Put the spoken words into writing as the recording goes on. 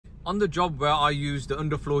On the job where I used the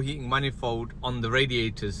underfloor heating manifold on the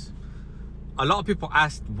radiators, a lot of people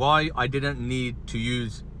asked why I didn't need to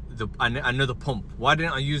use another pump. Why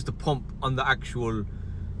didn't I use the pump on the actual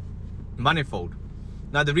manifold?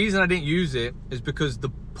 Now the reason I didn't use it is because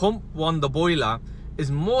the pump on the boiler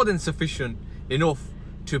is more than sufficient enough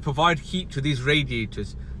to provide heat to these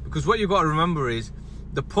radiators. Because what you've got to remember is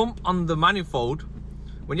the pump on the manifold,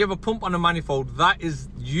 when you have a pump on a manifold, that is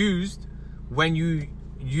used when you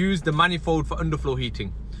use the manifold for underfloor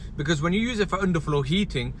heating. Because when you use it for underfloor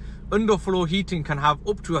heating can have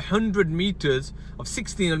up to 100 meters of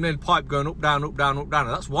 16mm pipe going up, down, up, down, up, down.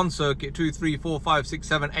 And that's one circuit, 2, 3, 4, 5, 6,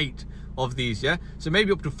 7, 8 of these, yeah? So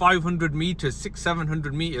maybe up to 500 meters,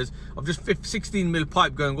 700 meters of just 16mm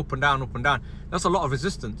pipe going up and down, up and down. That's a lot of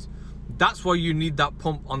resistance. That's why you need that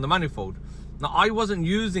pump on the manifold. Now, I wasn't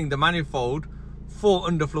using the manifold for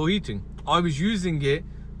underfloor heating. I was using it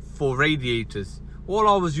for radiators. All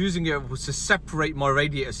I was using it was to separate my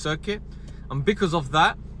radiator circuit, and because of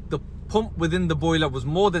that, the pump within the boiler was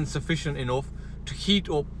more than sufficient enough to heat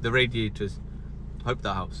up the radiators. I hope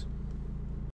that helps.